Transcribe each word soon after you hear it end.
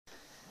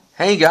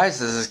Hey guys,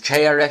 this is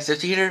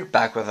KRX50 here,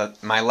 back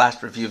with my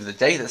last review of the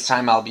day. This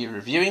time I'll be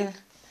reviewing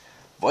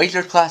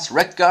Voyager class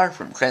Wreck-Gar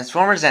from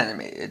Transformers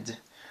Animated.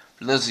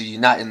 For those of you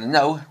not in the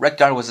know,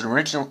 Wreck-Gar was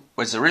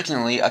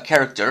originally a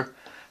character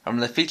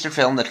from the feature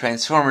film The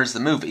Transformers the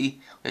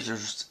Movie, which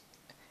was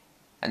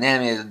an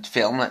animated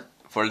film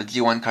for the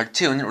G1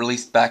 cartoon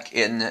released back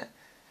in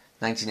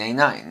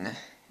 1989,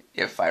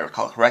 if I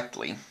recall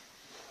correctly.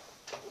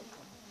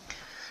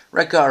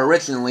 Wreck-Gar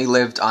originally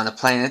lived on a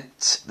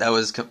planet that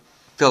was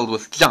filled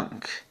with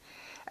junk,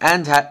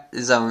 and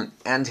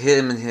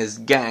him and his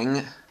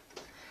gang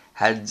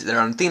had their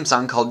own theme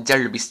song called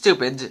Dare to Be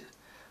Stupid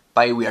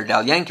by Weird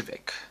Al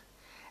Yankovic.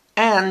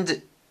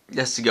 And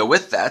just to go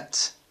with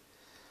that,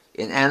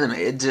 here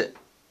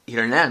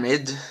in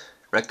Animated,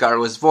 Wreck-Gar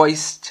was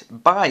voiced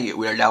by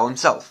Weird Al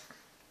himself.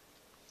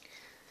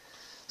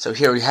 So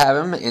here we have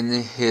him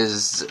in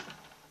his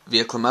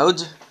vehicle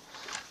mode,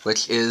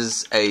 which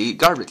is a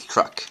garbage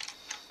truck.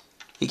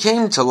 He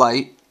came to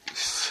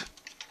life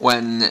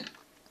when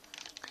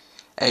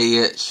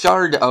a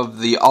shard of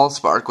the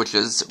Allspark, which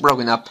is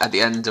broken up at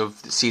the end of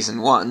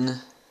Season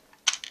 1,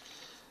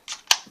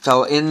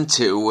 fell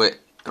into a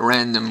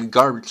random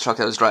garbage truck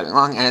that was driving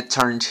along, and it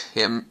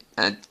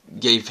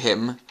gave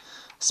him a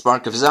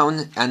spark of his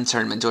own, and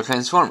turned him into a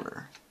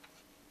Transformer.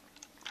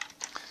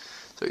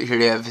 So here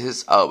you have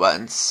his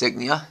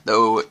insignia,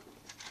 though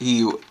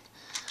he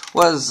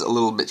was a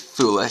little bit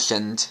foolish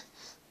and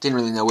didn't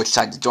really know which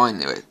side to join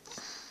with.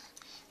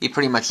 He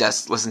pretty much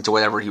just listened to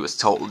whatever he was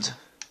told.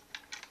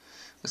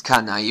 He was kind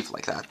of naive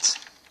like that.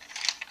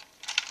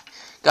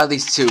 Got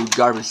these two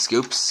garbage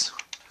scoops,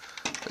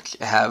 which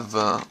have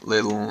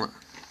little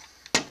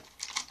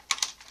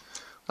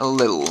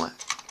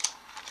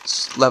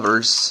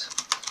levers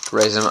to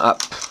raise them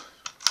up.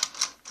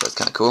 That's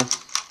kind of cool.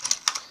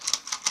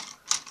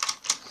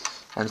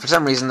 And for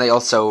some reason, they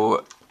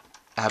also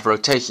have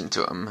rotation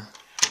to them.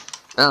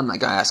 I'm not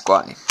gonna ask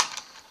why.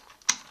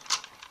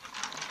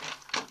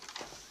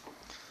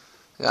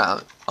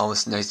 Got all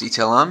this nice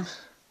detail on him.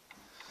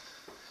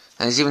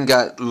 And he's even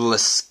got a little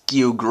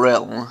askew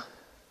grill,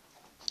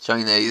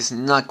 showing that he's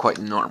not quite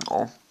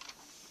normal.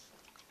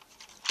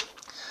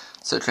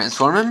 So to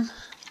transform him,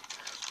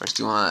 first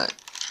you want to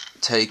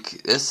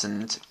take this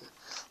and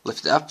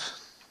lift it up.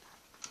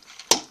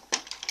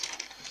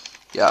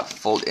 Yeah,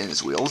 fold in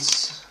his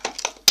wheels,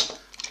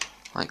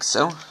 like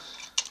so.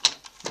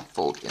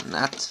 Fold in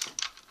that.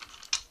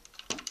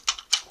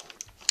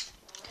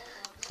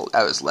 Fold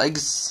out his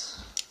legs.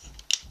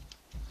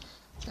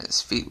 And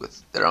his feet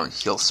with their own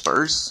heel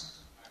spurs.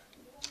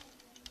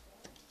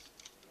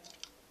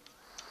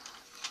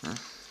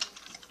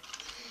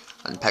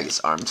 Unpeg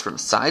his arms from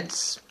his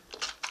sides.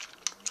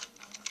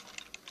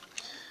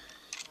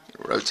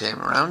 Rotate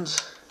him around.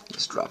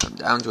 Just drop him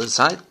down to his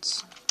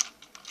sides.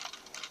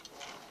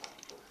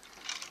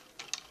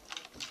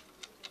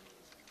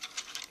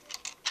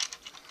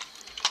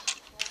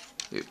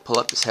 You pull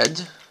up his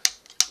head.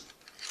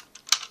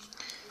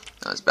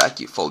 Now his back,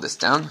 you fold this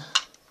down,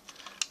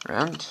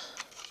 around.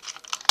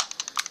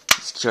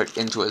 Secure it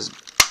into his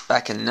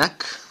back and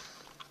neck.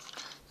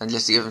 And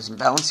just to give him some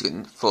balance, you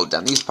can fold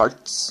down these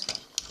parts.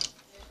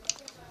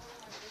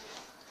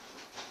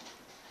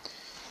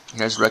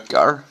 Here's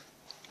Wreck-Gar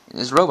in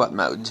his robot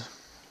mode.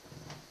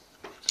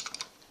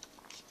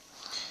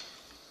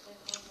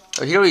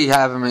 So here we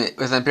have him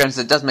with an appearance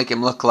that does make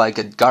him look like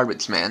a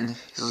garbage man.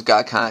 He's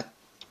got a kind of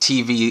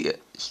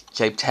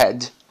TV-shaped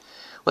head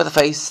with a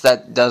face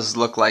that does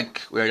look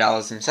like Weird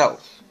Al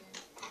himself.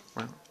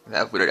 Well,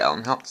 that Weird Al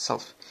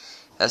himself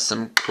has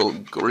some cool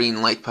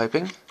green light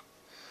piping.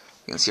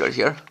 You can see right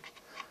here.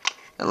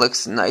 It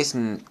looks nice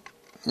and,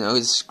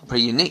 it's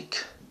pretty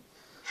unique.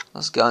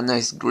 He's got a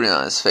nice grin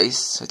on his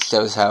face, which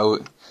shows how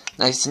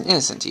nice and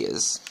innocent he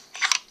is.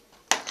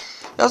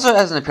 He also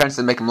has an appearance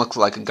that make him look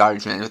like a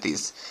garbage man with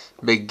these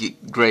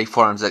big gray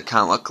forearms that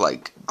kind of look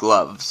like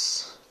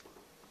gloves.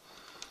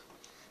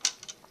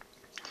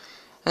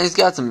 And he's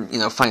got some,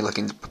 funny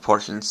looking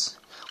proportions.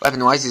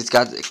 Weapon-wise, he's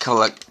got a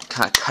couple of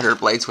kind of cutter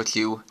blades, which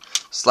you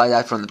slide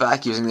out from the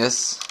back using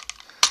this.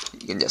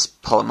 You can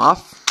just pull them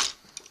off.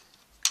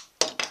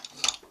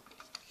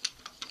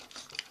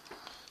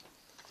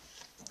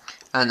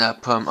 And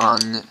put them on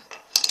the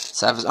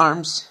side of his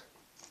arms.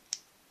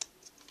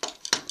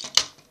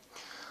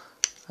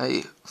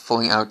 By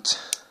pulling out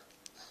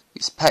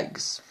these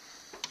pegs.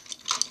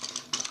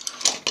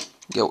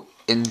 Go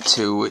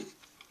into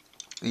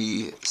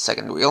the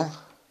second wheel,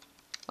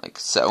 like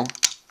so.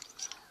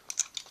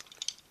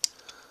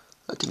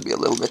 That can be a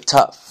little bit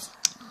tough,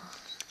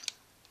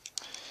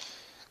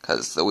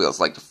 because the wheels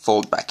like to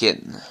fold back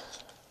in.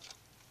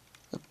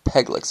 The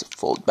peg likes to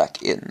fold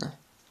back in,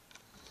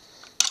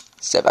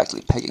 instead of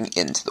actually pegging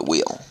into the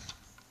wheel.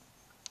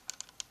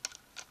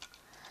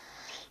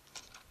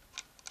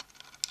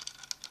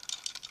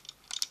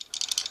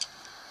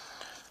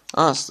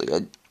 Honestly,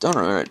 I don't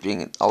remember it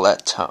being all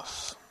that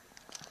tough.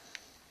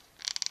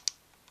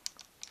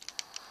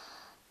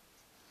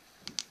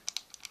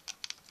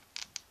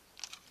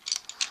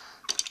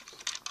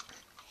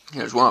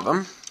 Here's one of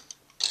them.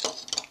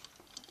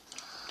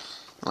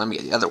 Let me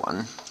get the other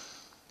one.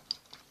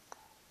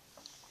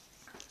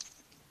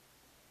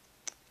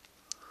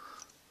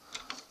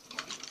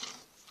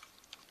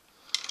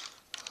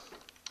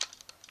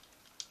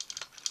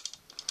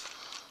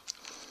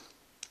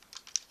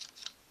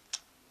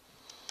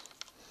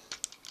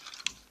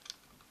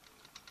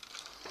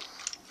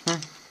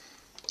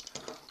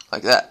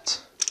 Like that.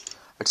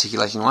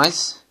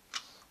 Articulation-wise,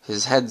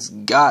 his head's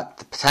got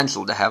the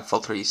potential to have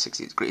full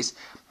 360 degrees,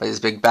 but his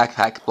big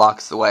backpack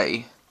blocks the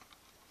way.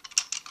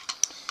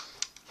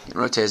 You can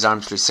rotate his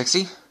arms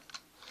 360,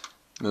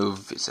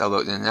 move his elbow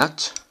in and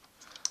out,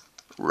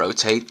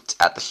 rotate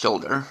at the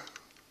shoulder.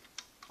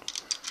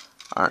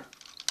 Alright,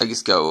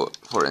 legs go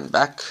forward and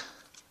back.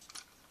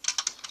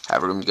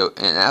 Have room to go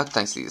in and out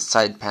thanks to these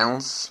side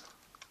panels.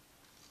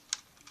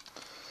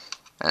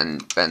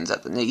 And bends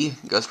at the knee,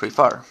 goes pretty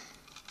far.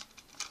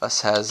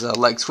 Plus has a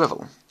leg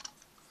swivel.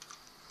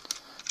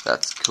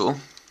 That's cool.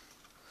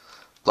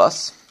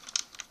 Plus,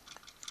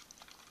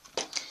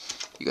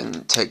 you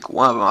can take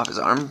one of them off his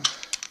arm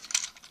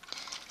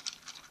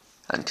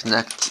and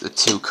connect the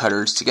two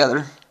cutters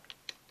together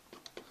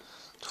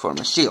to form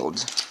a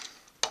shield.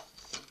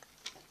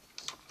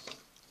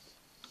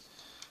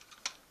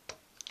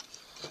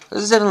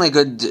 This is definitely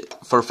good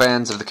for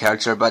fans of the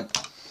character,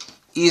 but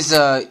he's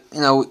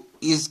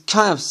he's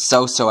kind of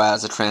so-so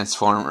as a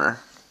transformer.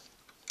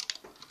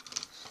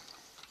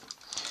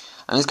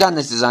 And he's got a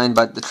nice design,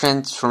 but the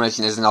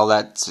transformation isn't all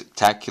that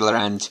spectacular,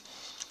 and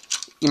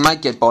you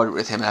might get bored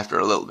with him after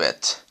a little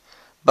bit.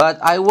 But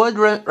I would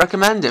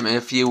recommend him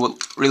if you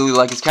really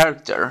like his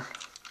character.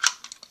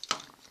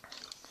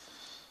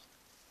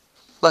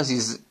 Plus, he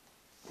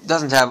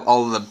doesn't have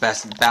all the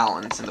best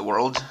balance in the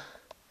world.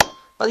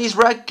 But he's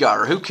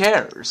Wreck-Gar, who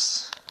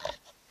cares?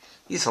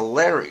 He's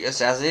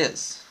hilarious as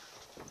is.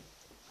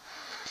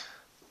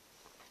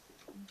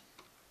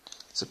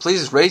 So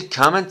please rate,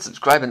 comment,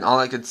 subscribe, and all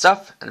that good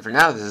stuff. And for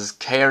now, this is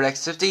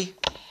KRX50,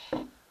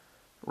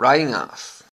 riding off.